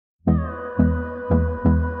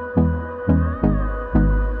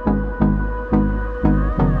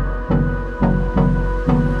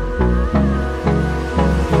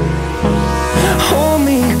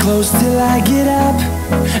close till I get up.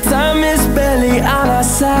 Time is barely on our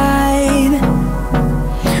side.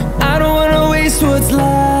 I don't wanna waste what's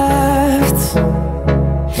left.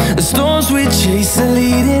 The storms we chase are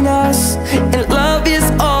leading us, and love is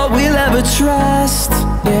all we'll ever trust.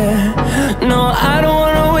 Yeah, no, I don't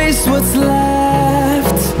wanna waste what's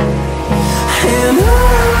left. And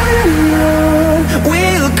on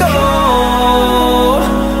we'll go,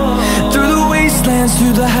 through the wastelands,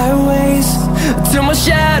 through the highways, till my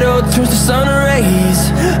shadow turns to sun rays.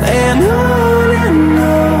 And on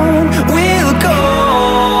we'll go,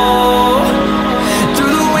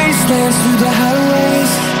 through the wastelands, through the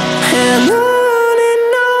highways, and on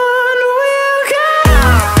we'll go.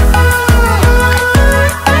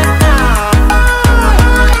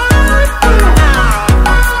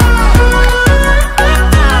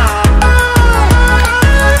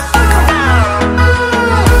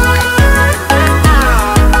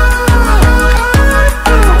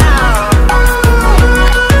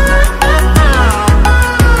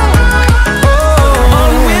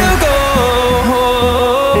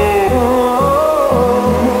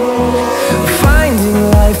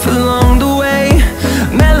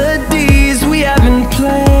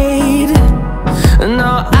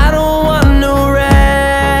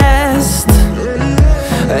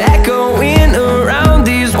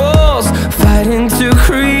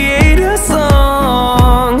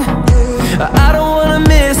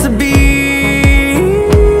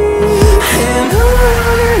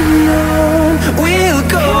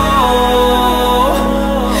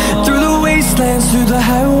 Through the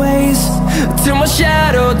highways, till my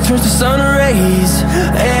shadow turns to sun rays.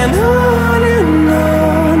 And on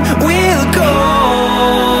we'll go,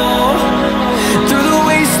 through the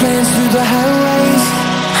wastelands, through the highways,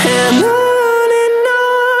 and on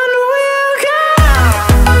we'll go.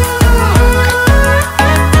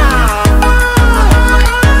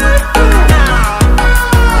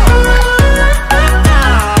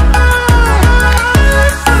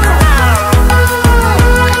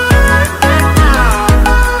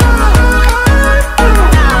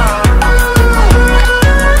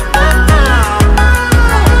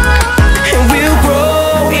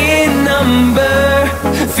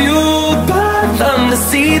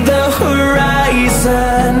 See the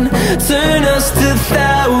horizon turn us to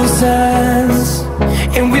thousands,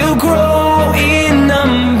 and we'll grow in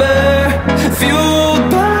number, fueled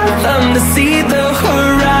by them. To see the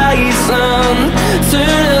horizon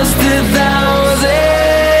turn us to thousands,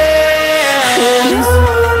 and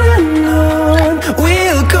on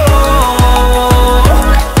we'll go,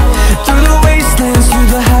 through the wastelands, through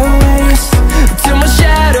the highways, till my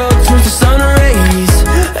shadow turns to sun rays.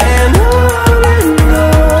 And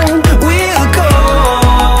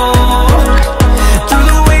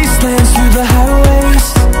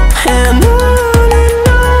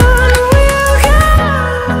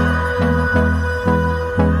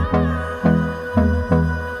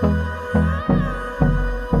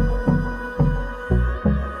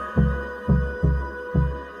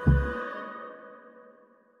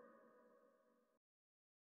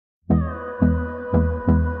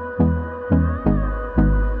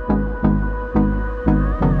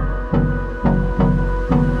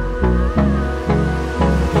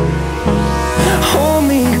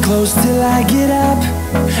close till I get up.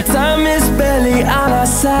 Time is barely on our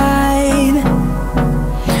side.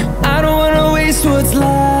 I don't wanna waste what's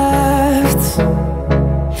left.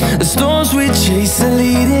 The storms we chase are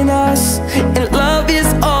leading us, and